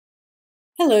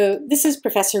Hello, this is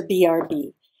Professor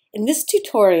BRB. In this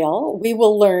tutorial, we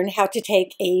will learn how to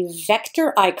take a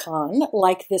vector icon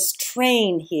like this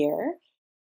train here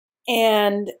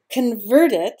and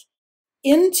convert it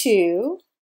into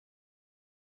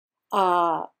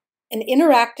an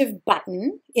interactive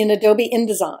button in Adobe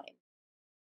InDesign.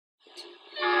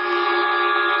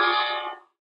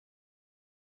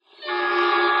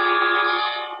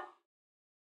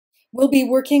 We'll be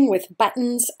working with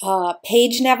buttons,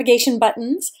 page navigation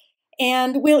buttons,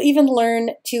 and we'll even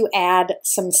learn to add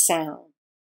some sound.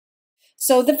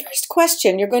 So the first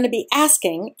question you're going to be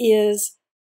asking is,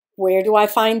 where do I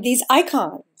find these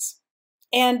icons?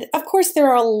 And of course, there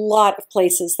are a lot of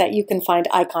places that you can find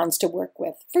icons to work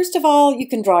with. First of all, you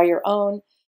can draw your own.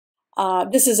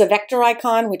 This is a vector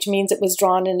icon, which means it was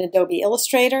drawn in Adobe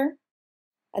Illustrator.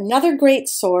 Another great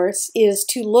source is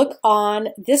to look on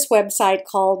this website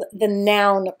called the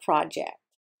Noun Project.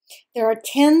 There are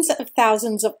tens of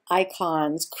thousands of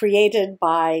icons created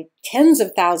by tens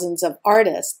of thousands of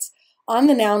artists on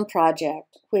the Noun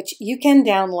Project, which you can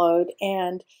download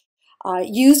and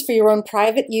use for your own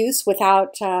private use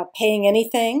without paying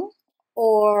anything,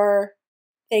 or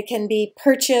they can be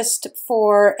purchased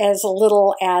for as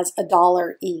little as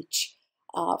 $1 each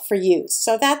for use.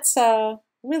 So that's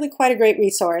really quite a great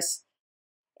resource.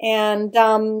 And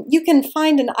you can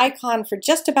find an icon for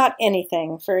just about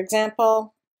anything. For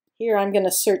example, here I'm going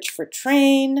to search for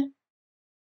train,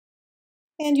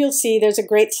 and you'll see there's a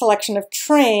great selection of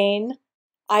train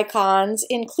icons,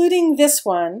 including this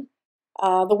one,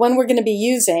 the one we're going to be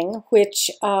using, which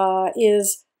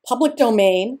is public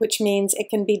domain, which means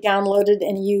it can be downloaded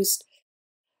and used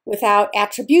without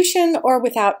attribution or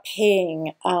without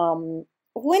paying.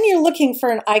 When you're looking for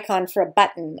an icon for a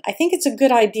button, I think it's a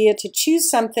good idea to choose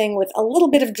something with a little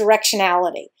bit of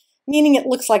directionality, meaning it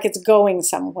looks like it's going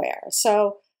somewhere.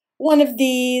 So one of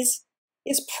these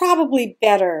is probably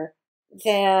better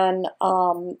than,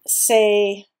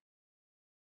 say,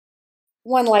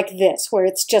 one like this, where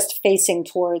it's just facing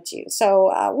towards you.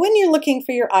 So when you're looking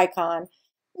for your icon,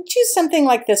 choose something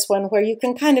like this one where you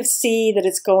can kind of see that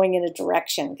it's going in a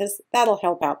direction, because that'll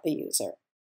help out the user.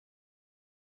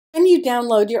 When you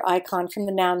download your icon from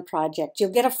the Noun Project,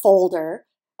 you'll get a folder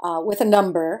with a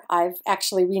number. I've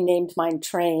actually renamed mine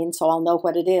Train, so I'll know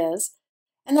what it is.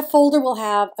 And the folder will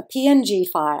have a PNG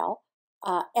file,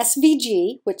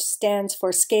 SVG, which stands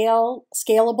for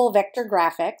Scalable Vector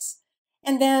Graphics,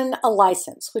 and then a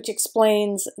license, which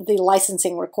explains the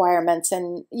licensing requirements.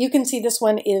 And you can see this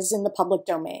one is in the public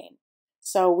domain,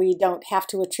 so we don't have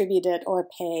to attribute it or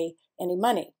pay any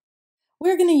money.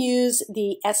 We're going to use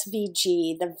the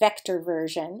SVG, the vector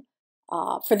version,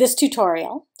 for this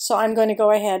tutorial. So I'm going to go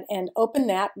ahead and open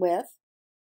that with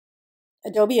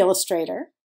Adobe Illustrator.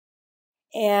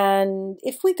 And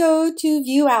if we go to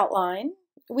View Outline,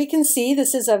 we can see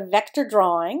this is a vector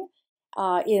drawing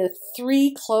in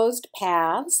 3 closed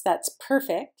paths. That's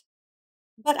perfect.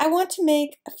 But I want to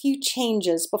make a few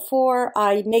changes before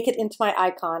I make it into my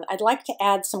icon. I'd like to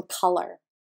add some color.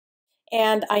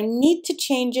 And I need to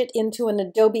change it into an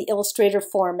Adobe Illustrator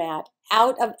format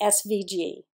out of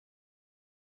SVG.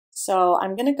 So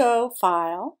I'm going to go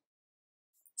File,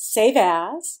 Save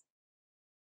As,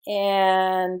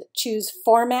 and choose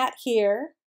Format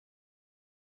here,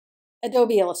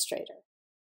 Adobe Illustrator.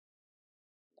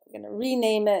 I'm going to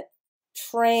rename it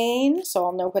Train, so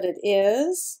I'll know what it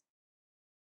is,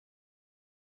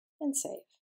 and save.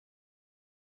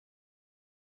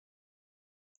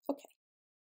 Okay.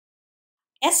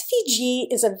 SVG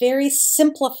is a very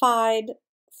simplified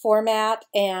format,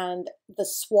 and the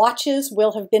swatches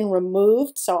will have been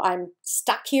removed, so I'm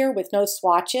stuck here with no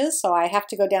swatches, so I have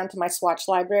to go down to my swatch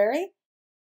library.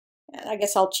 And I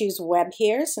guess I'll choose web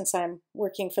here since I'm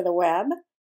working for the web.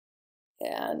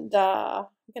 And I'm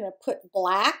going to put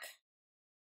black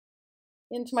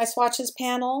into my swatches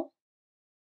panel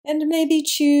and maybe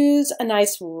choose a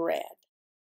nice red.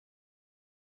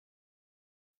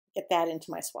 Get that into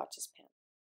my swatches panel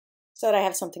so that I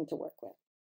have something to work with.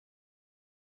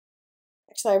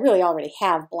 Actually, I really already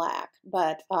have black,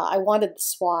 but I wanted the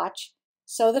swatch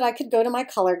so that I could go to my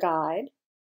color guide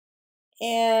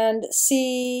and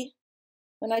see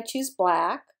when I choose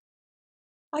black,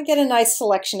 I get a nice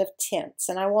selection of tints,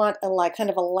 and I want a kind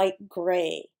of a light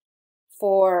gray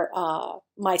for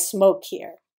my smoke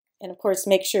here. And of course,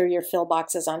 make sure your fill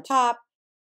box is on top.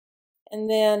 And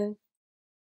then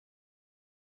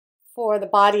for the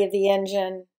body of the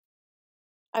engine,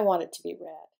 I want it to be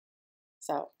red.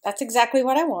 So that's exactly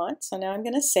what I want. So now I'm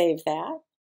going to save that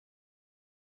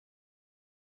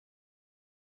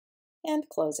and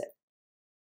close it.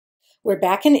 We're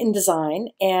back in InDesign,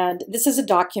 and this is a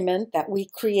document that we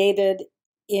created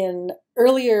in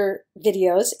earlier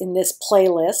videos in this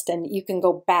playlist, and you can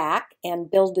go back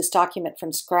and build this document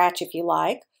from scratch if you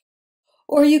like,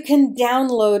 or you can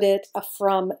download it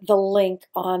from the link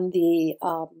on the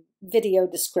video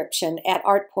description at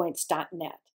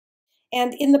artpoints.net.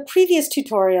 And in the previous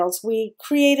tutorials, we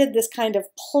created this kind of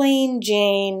plain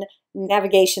Jane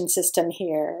navigation system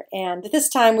here. And this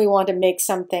time we want to make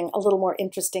something a little more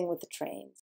interesting with the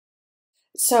trains.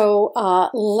 So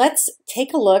let's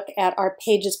take a look at our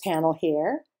Pages panel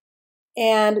here.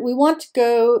 And we want to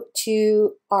go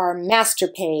to our master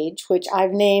page, which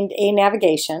I've named A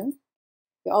Navigation.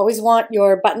 You always want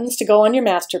your buttons to go on your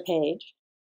master page.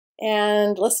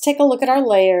 And let's take a look at our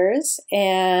layers,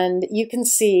 and you can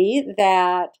see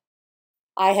that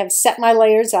I have set my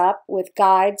layers up with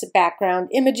guides, background,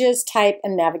 images, type,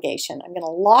 and navigation. I'm going to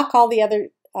lock all the other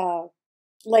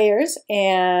layers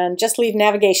and just leave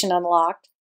navigation unlocked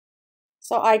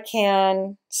so I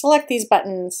can select these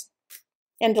buttons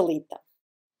and delete them.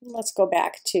 Let's go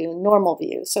back to normal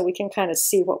view so we can kind of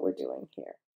see what we're doing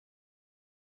here.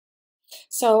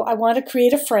 So I want to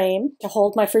create a frame to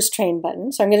hold my first train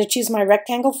button. So I'm going to choose my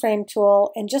rectangle frame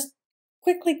tool and just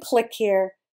quickly click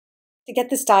here to get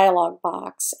this dialog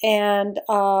box. And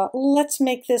let's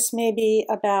make this maybe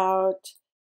about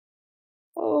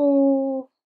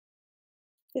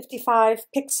 55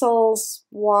 pixels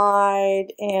wide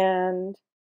and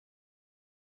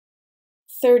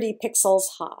 30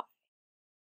 pixels high.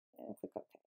 And click OK.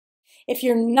 If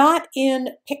you're not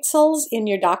in pixels in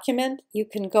your document, you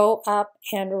can go up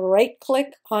and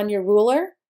right-click on your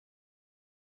ruler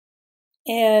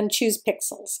and choose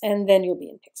pixels, and then you'll be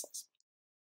in pixels.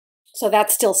 So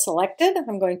that's still selected.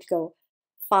 I'm going to go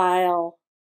File,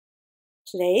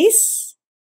 Place,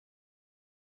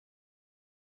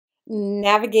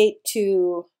 navigate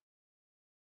to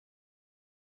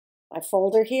my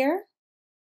folder here,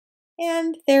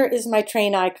 and there is my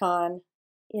train icon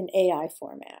in AI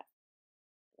format.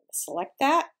 Select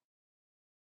that,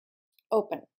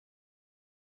 open.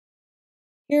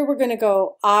 Here we're going to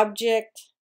go Object,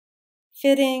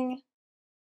 Fitting,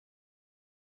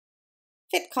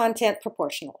 Fit Content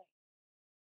Proportionally.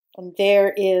 And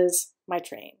there is my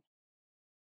train.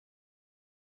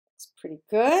 It's pretty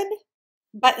good.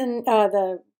 Button,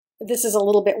 this is a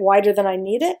little bit wider than I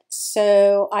need it,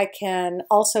 so I can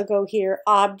also go here,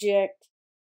 Object,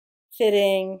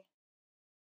 Fitting,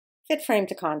 Fit Frame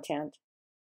to Content.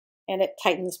 And it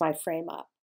tightens my frame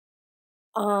up.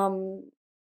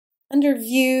 Under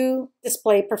View,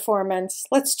 Display Performance,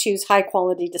 let's choose High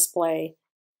Quality Display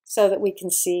so that we can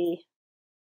see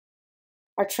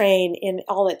our train in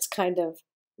all its kind of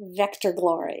vector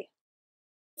glory.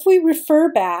 If we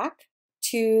refer back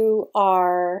to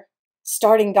our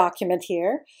starting document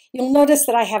here, you'll notice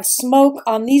that I have smoke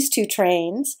on these two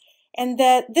trains, and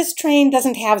that this train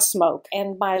doesn't have smoke.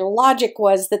 And my logic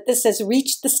was that this has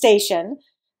reached the station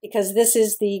because this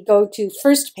is the Go to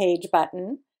First Page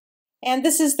button, and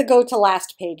this is the Go to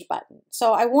Last Page button.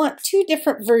 So I want two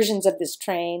different versions of this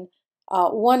train,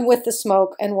 one with the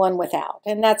smoke and one without.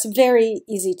 And that's very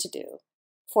easy to do,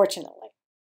 fortunately.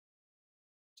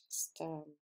 Just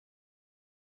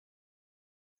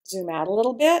zoom out a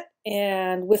little bit,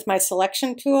 and with my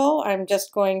selection tool, I'm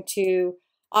just going to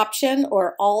Option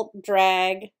or Alt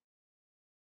drag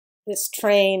this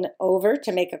train over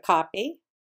to make a copy.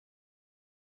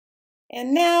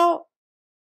 And now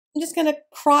I'm just going to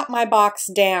crop my box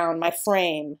down, my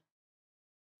frame,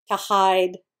 to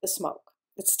hide the smoke.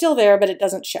 It's still there, but it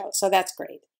doesn't show, so that's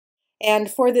great. And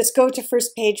for this Go to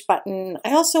First Page button,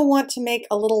 I also want to make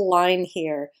a little line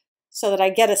here so that I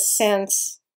get a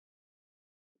sense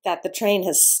that the train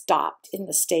has stopped in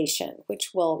the station,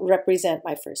 which will represent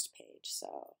my first page.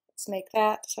 So let's make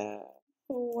that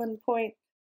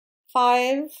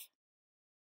 1.5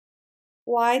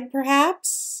 wide,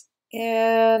 perhaps.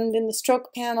 And in the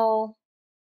stroke panel,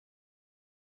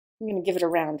 I'm going to give it a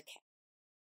round cap.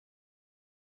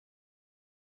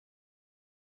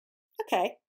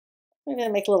 Okay, I'm going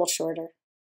to make it a little shorter.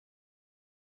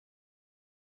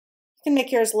 You can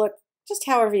make yours look just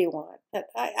however you want. But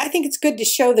I think it's good to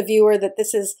show the viewer that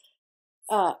this is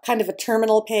kind of a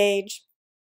terminal page.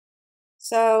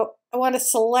 So I want to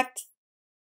select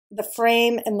the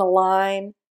frame and the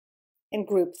line and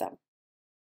group them,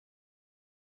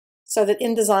 so that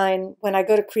InDesign, when I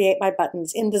go to create my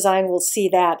buttons, InDesign will see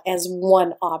that as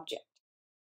one object.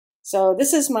 So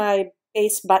this is my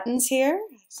base buttons here.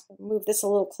 So move this a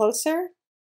little closer.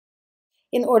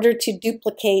 In order to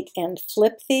duplicate and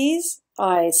flip these,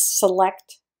 I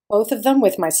select both of them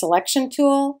with my selection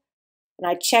tool, and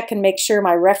I check and make sure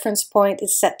my reference point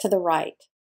is set to the right.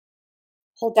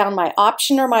 Hold down my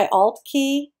Option or my Alt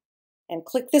key, and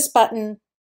click this button,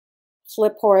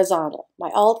 flip horizontal.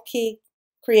 My Alt key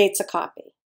creates a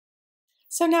copy.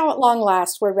 So now at long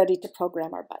last, we're ready to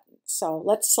program our buttons. So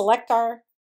let's select our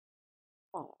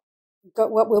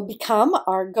what will become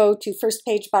our Go to First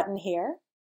Page button here.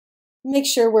 Make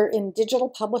sure we're in Digital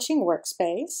Publishing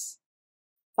Workspace,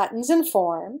 Buttons and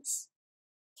Forms,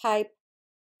 type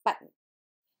Button.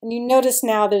 And you notice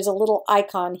now there's a little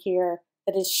icon here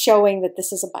that is showing that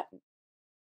this is a button.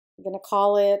 I'm going to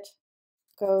call it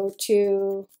Go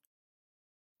to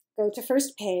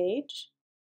First Page.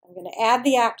 I'm going to add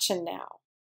the action now.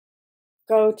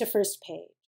 Go to First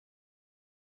Page.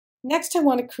 Next, I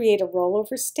want to create a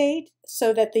rollover state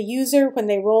so that the user, when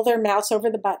they roll their mouse over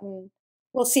the button,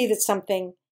 will see that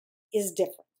something is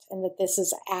different and that this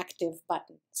is an active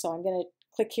button. So I'm going to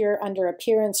click here under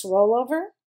Appearance Rollover.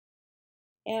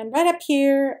 And right up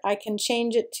here, I can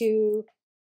change it to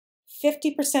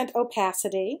 50%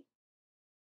 opacity.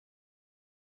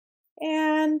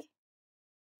 And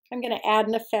I'm going to add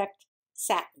an effect,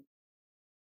 Satin,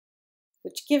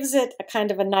 which gives it a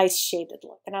kind of a nice shaded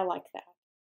look, and I like that.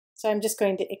 So I'm just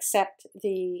going to accept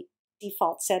the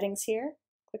default settings here,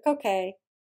 click OK,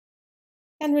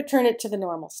 and return it to the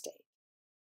normal state.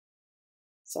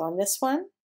 So on this one,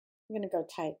 I'm going to go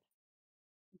type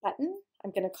Button. I'm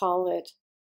going to call it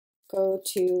Go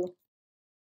to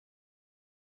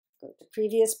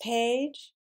Previous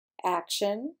Page,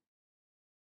 Action,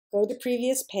 Go to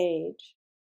Previous Page,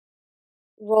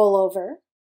 Rollover,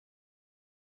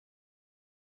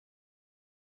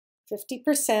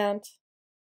 50%,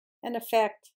 and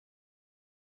effect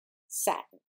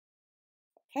Satin.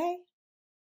 Okay,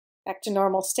 back to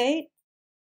normal state.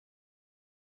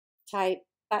 Type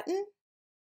Button,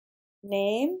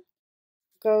 name,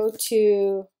 go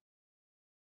to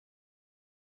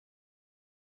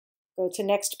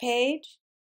Next Page,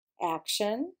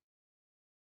 Action,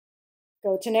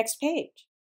 go to Next Page.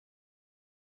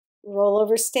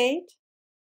 Rollover state,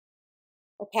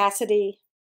 opacity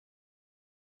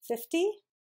 50,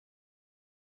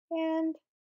 and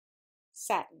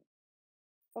Satin.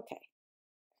 Okay,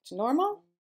 back to normal.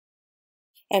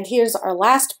 And here's our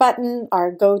last button,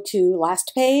 our Go to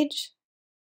Last Page.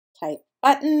 Type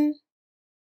Button,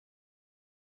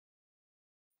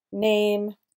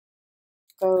 name,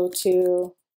 go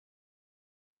to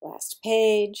Last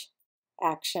Page,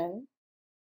 Action,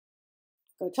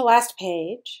 go to Last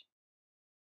Page,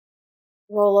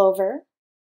 Rollover,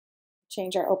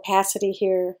 change our opacity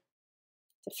here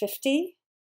to 50,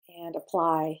 and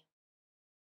apply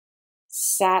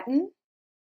Satin.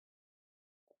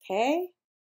 Okay,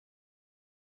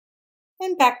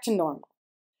 and back to normal.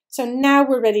 So now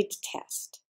we're ready to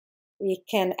test. We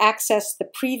can access the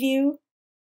Preview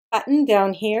button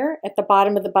down here at the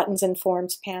bottom of the Buttons and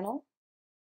Forms panel.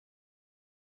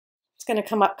 It's going to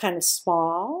come up kind of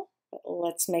small, but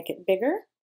let's make it bigger.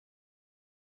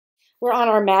 We're on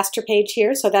our master page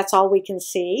here, so that's all we can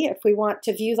see. If we want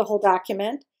to view the whole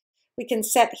document, we can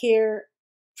set here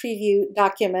Preview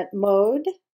Document Mode,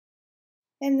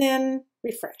 and then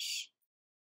refresh.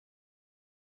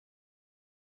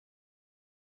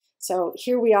 So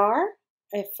here we are.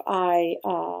 If I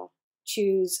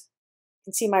choose, you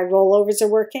can see my rollovers are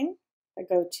working. I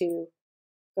go to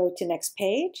Next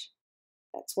Page,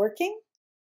 that's working.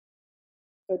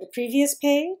 Go to Previous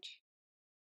Page,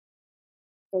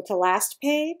 go to Last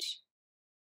Page,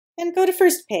 and go to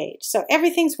First Page. So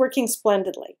everything's working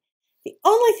splendidly. The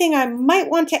only thing I might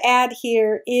want to add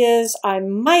here is I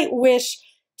might wish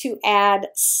to add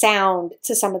sound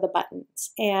to some of the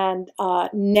buttons. And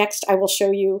next I will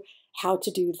show you how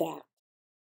to do that.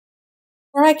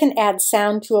 Before I can add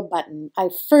sound to a button, I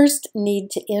first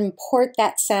need to import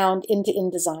that sound into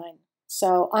InDesign.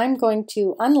 So I'm going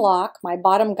to unlock my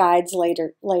bottom guides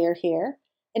layer here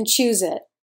and choose it.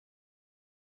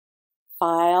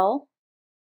 File,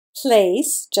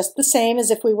 Place, just the same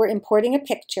as if we were importing a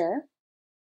picture.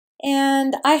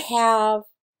 And I have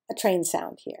a train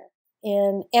sound here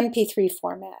in MP3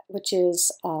 format, which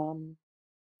is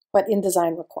what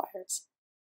InDesign requires.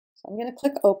 So I'm going to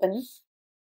click Open,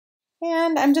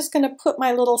 and I'm just going to put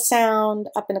my little sound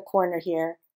up in a corner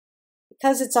here.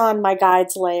 Because it's on my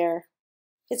guides layer,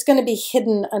 it's going to be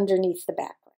hidden underneath the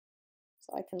background.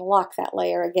 So I can lock that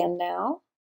layer again now.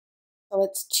 So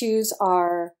let's choose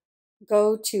our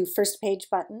Go to First Page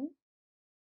button,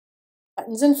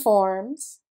 Buttons and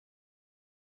Forms.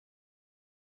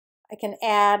 I can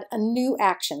add a new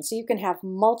action, so you can have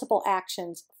multiple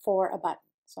actions for a button.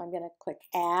 So I'm going to click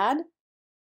Add,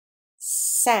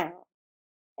 Sound.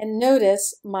 And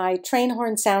notice my train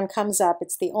horn sound comes up.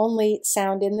 It's the only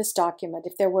sound in this document.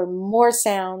 If there were more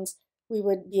sounds, we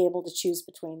would be able to choose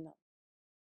between them.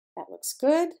 That looks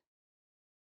good.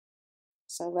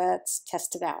 So let's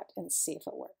test it out and see if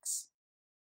it works.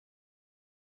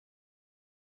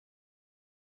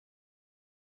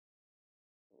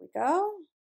 Here we go.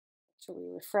 So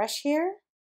we refresh here.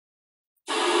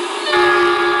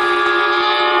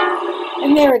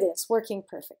 And there it is, working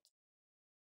perfect.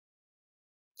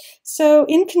 So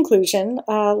in conclusion,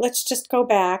 let's just go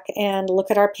back and look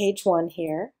at our page 1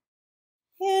 here.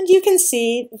 And you can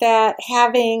see that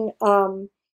having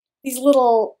these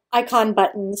little icon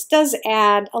buttons does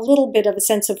add a little bit of a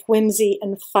sense of whimsy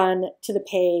and fun to the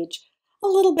page, a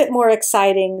little bit more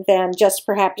exciting than just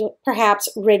perhaps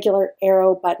regular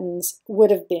arrow buttons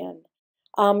would have been.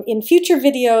 In future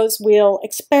videos, we'll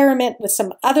experiment with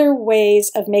some other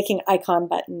ways of making icon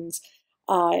buttons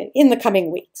in the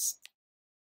coming weeks.